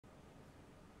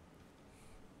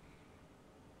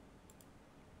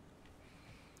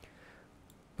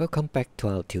Welcome back to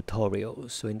our tutorial.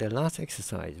 So in the last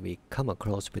exercise, we come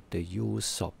across with the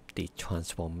use of the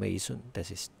transformation,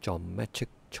 that is geometric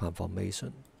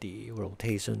transformation, the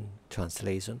rotation,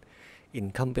 translation, in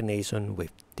combination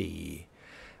with the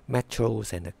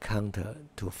metros and the counter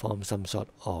to form some sort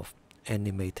of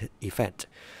animated effect.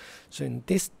 So in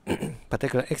this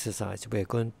particular exercise, we are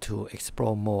going to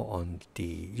explore more on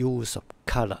the use of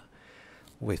color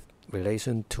with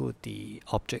relation to the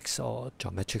objects or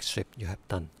geometric shape you have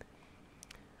done.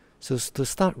 So to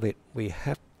start with, we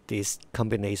have this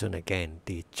combination again,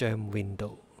 the gem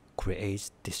window, create,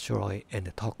 destroy, and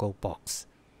the toggle box.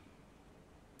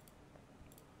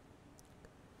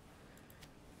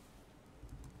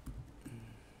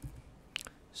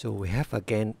 So we have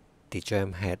again the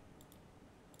gem head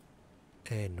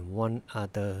and one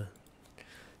other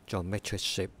geometric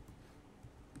shape.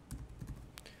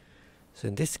 So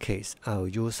in this case, I'll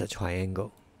use a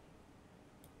triangle.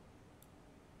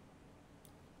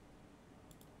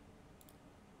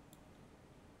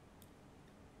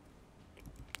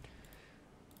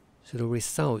 So the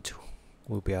result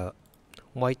will be a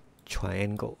white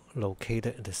triangle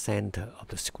located in the center of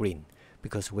the screen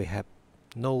because we have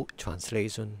no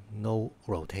translation, no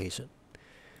rotation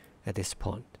at this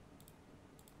point.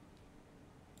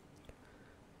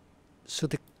 So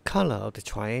the color of the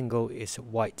triangle is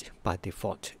white by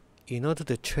default. In order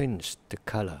to change the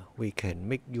color, we can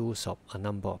make use of a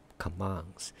number of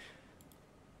commands.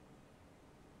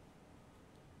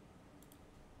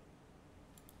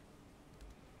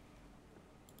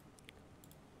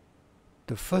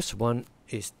 The first one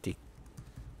is the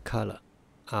color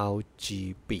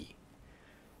RGB.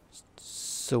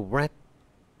 So red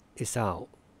is R,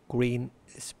 green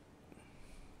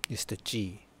is the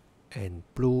G, and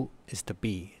blue is the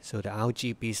B. So the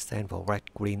RGB stands for red,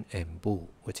 green, and blue,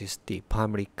 which is the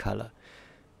primary color.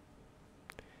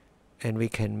 And we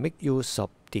can make use of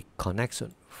the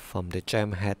connection from the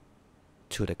gem head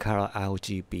to the color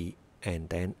RGB and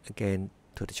then again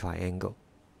to the triangle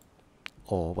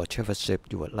or whichever shape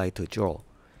you would like to draw.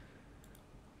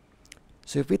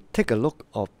 So if we take a look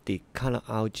at the color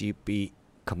RGB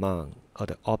command or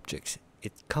the objects,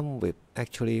 it comes with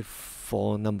actually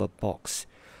 4 number box.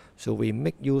 So we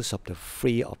make use of the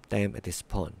 3 of them at this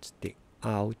point, the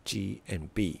R, G,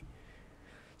 and B.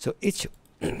 So each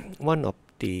one of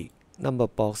the number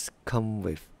box come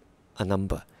with a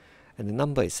number, and the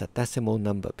number is a decimal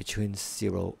number between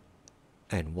 0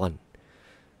 and 1.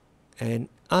 And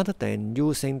other than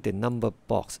using the number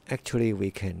box, actually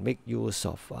we can make use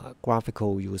of a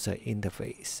graphical user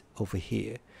interface over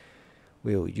here.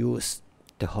 We'll use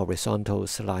the horizontal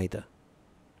slider.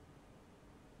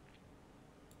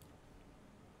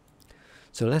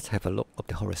 So let's have a look at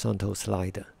the horizontal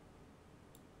slider.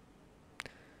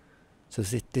 So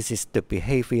this is the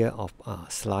behavior of a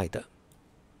slider.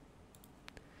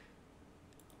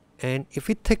 And if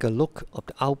we take a look at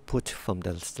the output from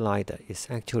the slider,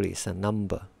 it's actually a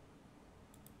number.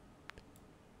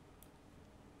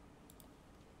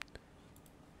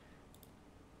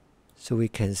 So we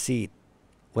can see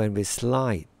when we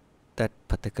slide that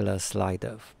particular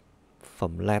slider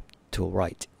from left to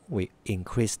right, we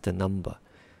increase the number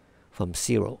from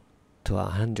 0 to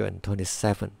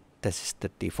 127. That is the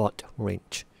default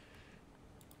range.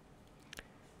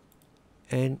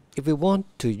 And if we want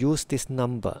to use this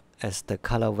number as the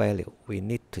color value, we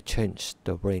need to change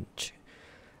the range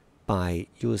by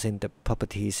using the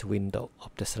properties window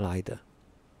of the slider.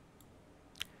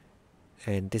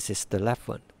 And this is the left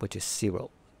one, which is 0,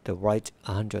 the right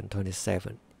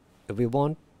 127. If we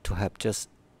want to have just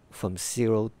from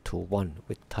 0 to 1,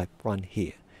 we type 1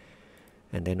 here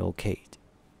and then OK.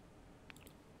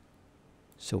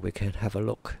 So we can have a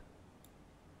look.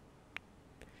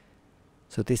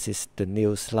 So this is the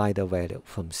new slider value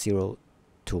from 0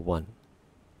 to 1.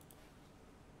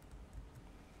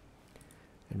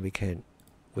 And we can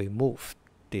remove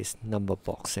this number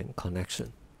box and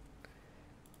connection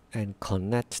and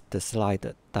connect the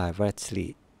slider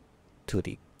directly to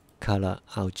the color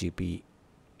RGB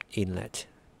inlet,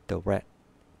 the red,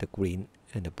 the green,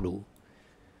 and the blue.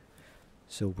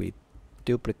 So we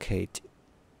duplicate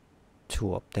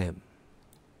 2 of them.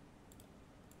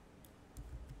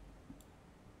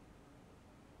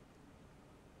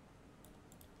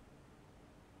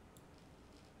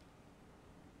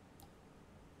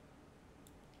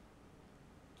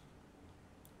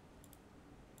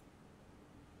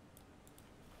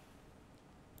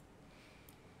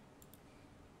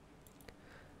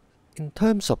 In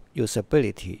terms of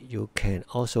usability, you can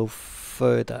also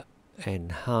further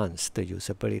enhance the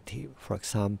usability, for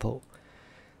example,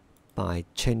 by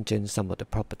changing some of the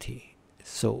property.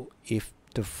 So if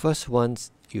The first one,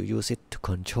 you use it to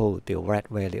control the red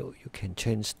value. You can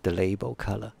change the label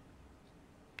color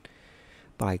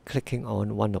by clicking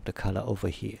on one of the color over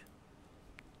here.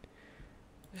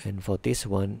 And for this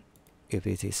one, if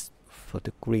it is for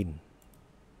the green,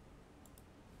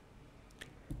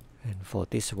 and for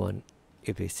this one,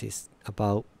 if it is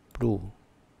about blue,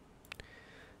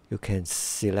 you can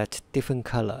select different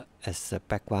color as a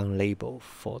background label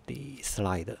for the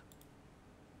slider.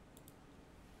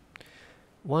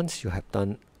 Once you have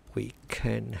done, we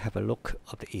can have a look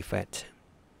at the effect.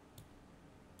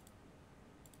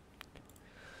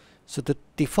 So the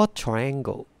default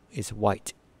triangle is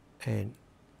white, and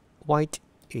white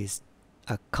is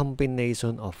a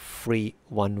combination of three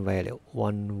one value,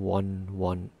 1, 1,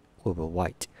 1 with a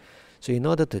white. So in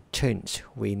order to change,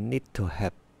 we need to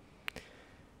have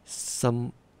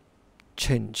some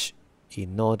change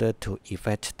in order to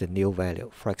effect the new value.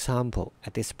 For example,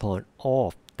 at this point, all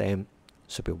of them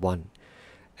should be 1.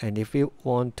 And if we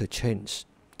want to change,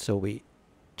 so we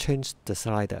change the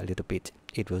slider a little bit,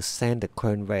 it will send the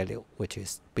current value, which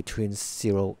is between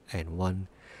 0 and 1,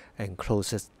 and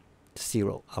closest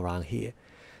 0 around here,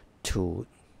 to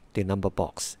the number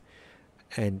box.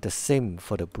 And the same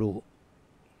for the blue.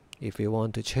 If we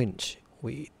want to change,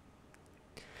 we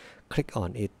click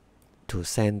on it to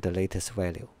send the latest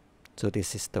value. So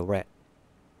this is the red.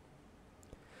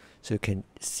 So you can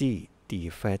see the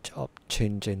effect of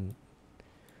changing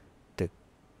the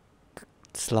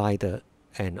slider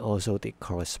and also the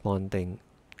corresponding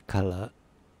color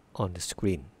on the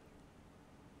screen.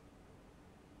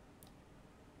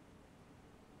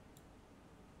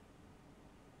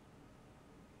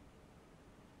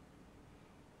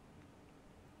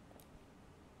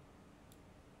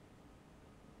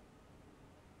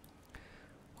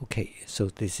 Okay, so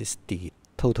this is the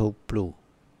total blue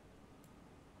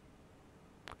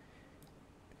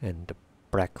and the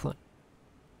black one,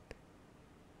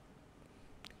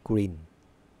 green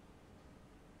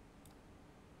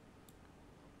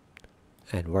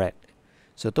and red.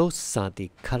 So those are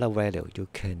the color value you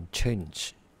can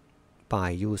change by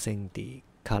using the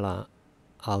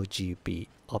colorRGB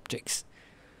objects.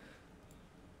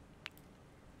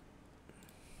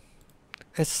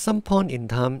 At some point in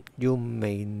time, you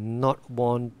may not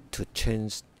want to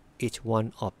change each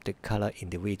one of the color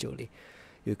individually.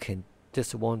 You can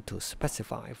just want to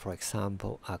specify, for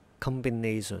example, a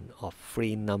combination of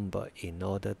three numbers in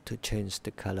order to change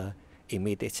the color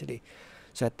immediately.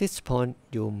 So at this point,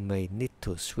 you may need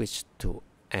to switch to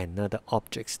another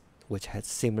object which has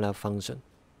similar function.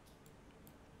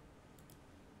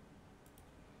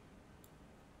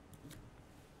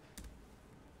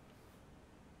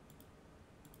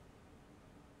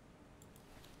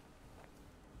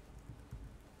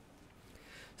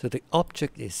 So the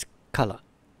object is color.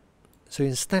 So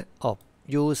instead of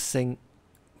using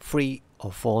 3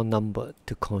 or 4 numbers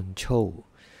to control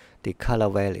the color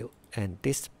value, and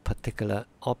this particular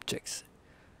object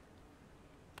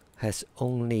has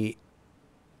only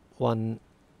one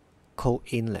code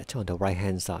inlet on the right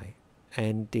hand side,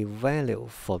 and the value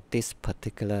for this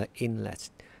particular inlet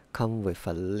comes with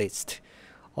a list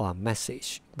or a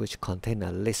message which contains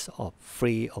a list of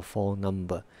 3 or 4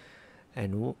 numbers,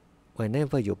 and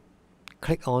whenever you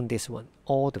click on this one,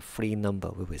 all the 3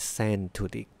 numbers will be sent to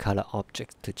the color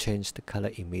object to change the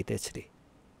color immediately.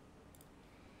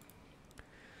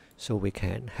 So we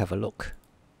can have a look.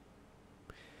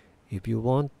 If you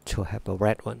want to have a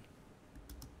red one,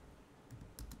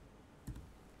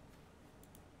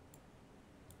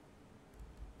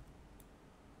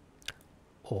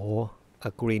 or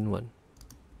a green one,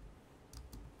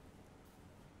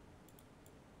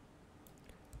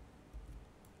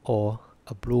 or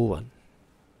a blue one,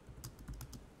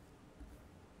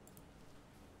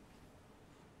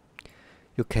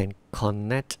 you can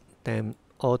connect them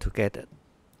all together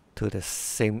to the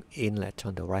same inlet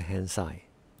on the right hand side.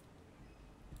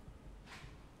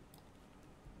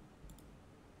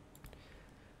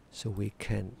 So we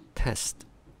can test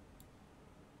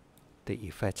the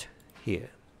effect here.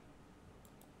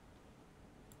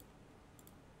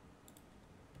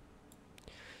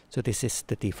 So this is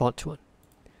the default one.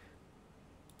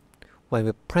 When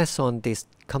we press on this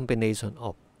combination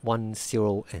of 1,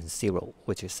 0 and 0,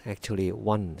 which is actually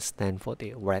 1 stand for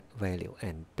the red value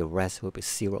and the rest will be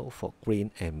 0 for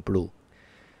green and blue.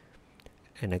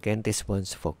 And again, this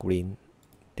one's for green,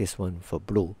 this one for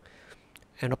blue.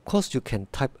 And of course you can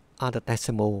type other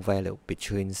decimal value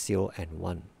between 0 and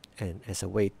 1, and as a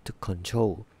way to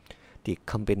control the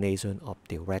combination of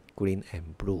the red, green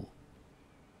and blue.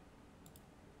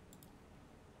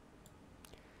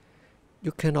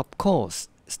 You can of course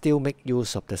still make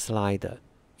use of the slider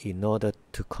in order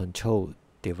to control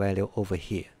the value over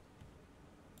here.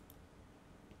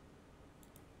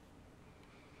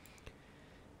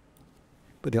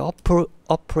 But the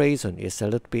operation is a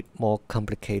little bit more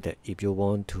complicated if you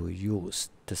want to use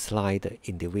the slider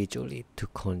individually to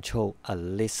control a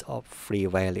list of free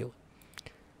values.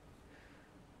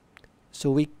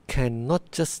 So we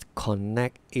cannot just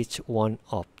connect each one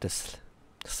of the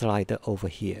slider over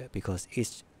here, because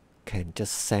each can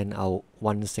just send out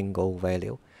one single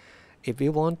value. If we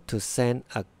want to send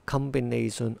a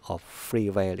combination of free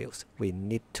values, we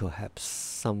need to have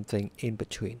something in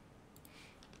between.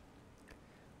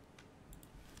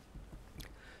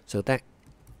 So that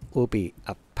will be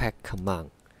a pack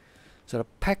command. So the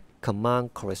pack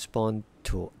command corresponds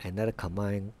to another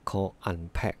command called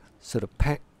unpack. So the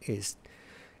pack is,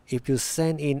 if you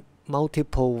send in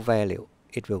multiple values,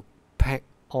 it will pack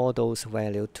all those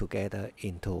values together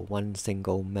into one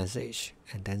single message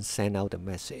and then send out the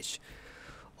message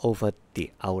over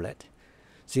the outlet.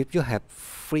 So if you have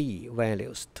free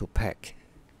values to pack,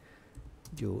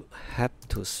 you have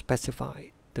to specify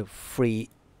the free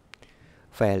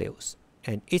values,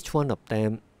 and each one of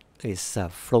them is a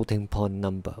floating point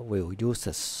number. We'll use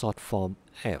a short form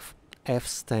F. F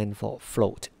stands for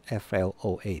float,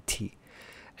 F-L-O-A-T.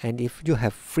 And if you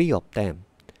have 3 of them,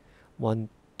 1,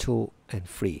 2, and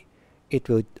 3, it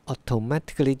will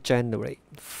automatically generate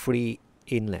 3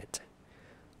 inlet.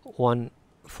 One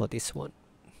for this one,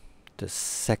 the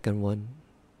second one,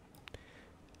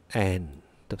 and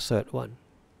the third one.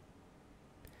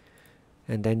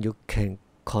 And then you can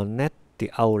connect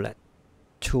the outlet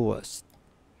towards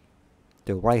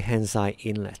the right hand side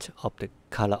inlet of the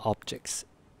color objects,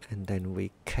 and then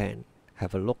we can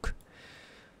have a look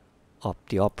of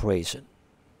the operation.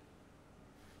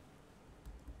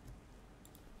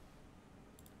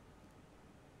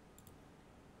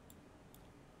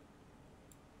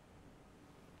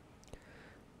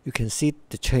 You can see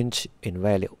the change in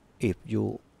value if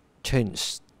you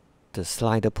change the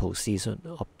slider position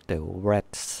of the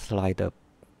red slider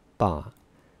bar.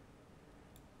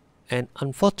 And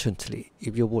unfortunately,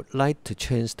 if you would like to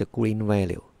change the green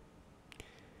value,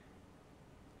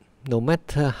 no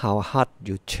matter how hard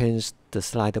you change the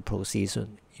slider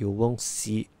position, you won't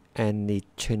see any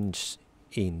change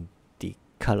in the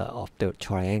color of the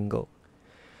triangle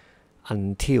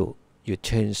until you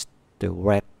change the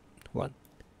red one.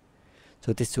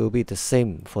 So this will be the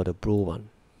same for the blue one.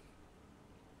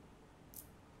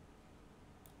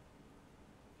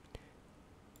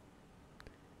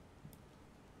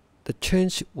 The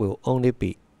change will only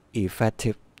be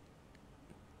effective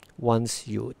once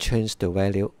you change the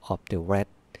value of the red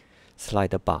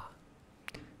slider bar.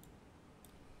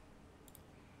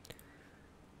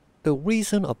 The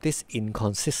reason of this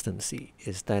inconsistency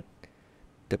is that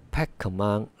the pack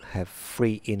command have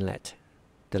 3 inlets,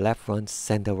 the left one,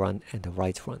 center one, and the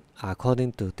right one,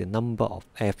 according to the number of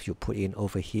F you put in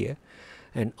over here,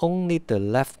 and only the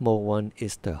leftmost one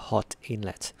is the hot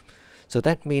inlet. So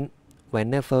that means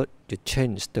whenever you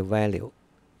change the value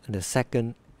in the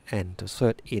second and the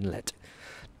third inlet,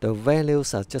 the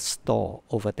values are just stored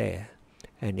over there,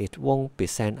 and it won't be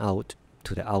sent out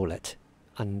to the outlet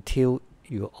until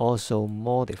you also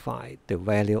modify the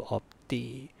value of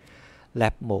the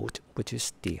left mode, which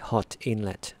is the hot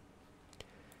inlet.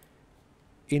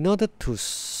 In order to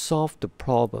solve the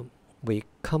problem, we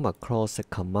come across a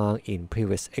command in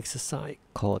previous exercise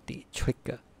called the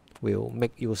trigger. We'll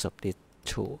make use of this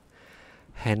to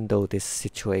handle this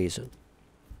situation.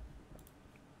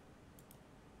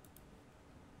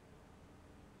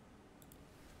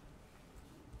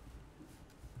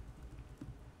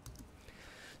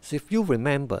 So if you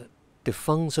remember, the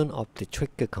function of the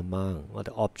trigger command or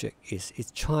the object is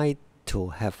it tries to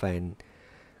have an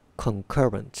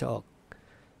concurrent or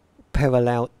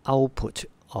parallel output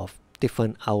of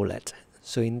different outlets.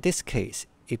 So in this case,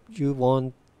 if you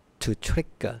want to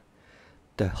trigger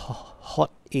the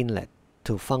hot inlet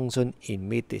to function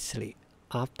immediately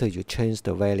after you change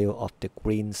the value of the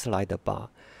green slider bar,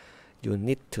 you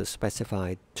need to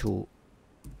specify 2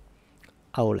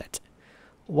 outlets.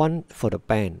 One for the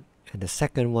band, and the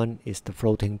second one is the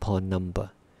floating point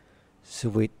number. So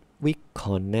we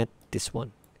connect this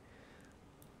one.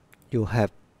 You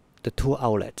have the 2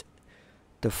 outlets.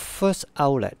 The first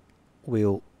outlet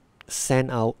will send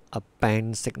out a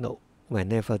band signal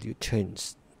whenever you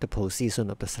change the position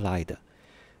of the slider.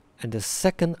 And the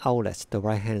second outlet, the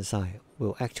right hand side,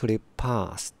 will actually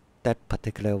pass that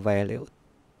particular value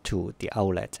to the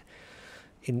outlet.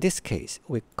 In this case,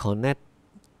 we connect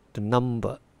the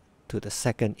number to the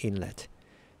second inlet,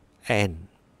 and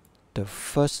the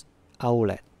first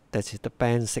outlet, that is the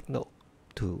band signal,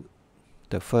 to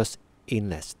the first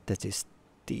inlet, that is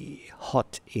the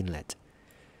hot inlet.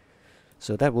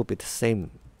 So that will be the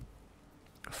same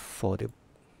for the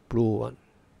blue one.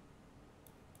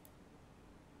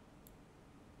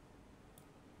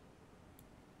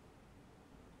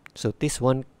 So this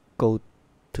one go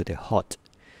to the hot,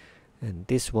 and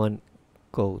this one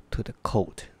go to the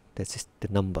cold. That is the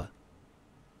number.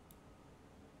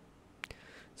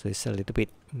 So it's a little bit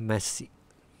messy.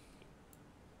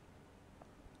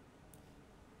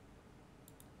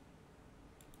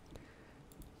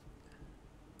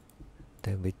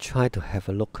 Then we try to have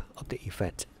a look of the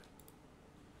effect.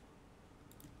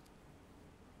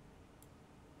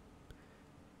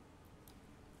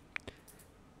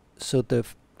 So the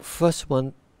first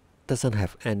one doesn't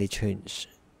have any change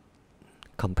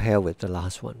compared with the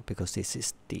last one, because this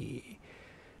is the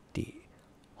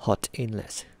hot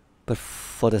inlet. But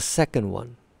for the second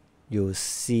one, you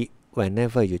see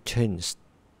whenever you change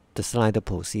the slider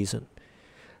position,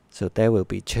 so there will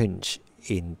be change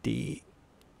in the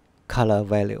color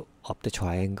value of the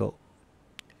triangle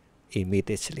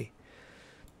immediately.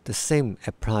 The same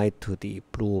applied to the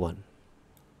blue one.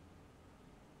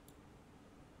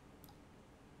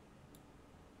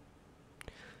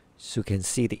 So you can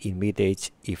see the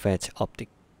immediate effect of the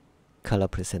color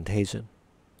presentation.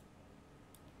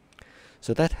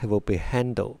 So that will be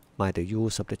handled by the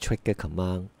use of the trigger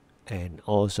command and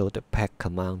also the pack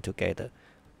command together.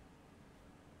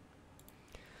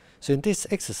 So in this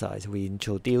exercise, we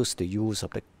introduce the use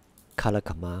of the color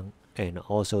command and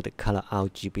also the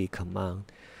colorRGB command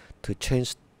to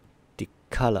change the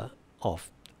color of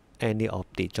any of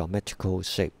the geometrical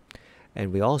shape.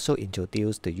 And we also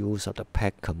introduce the use of the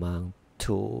pack command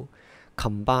to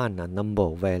combine a number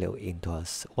of values into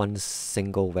one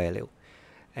single value,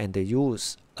 and the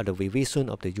revision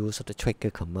of the use of the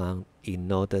trigger command in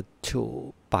order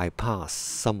to bypass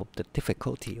some of the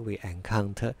difficulty we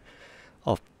encounter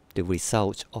of the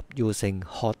results of using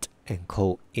hot and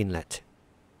cold inlet.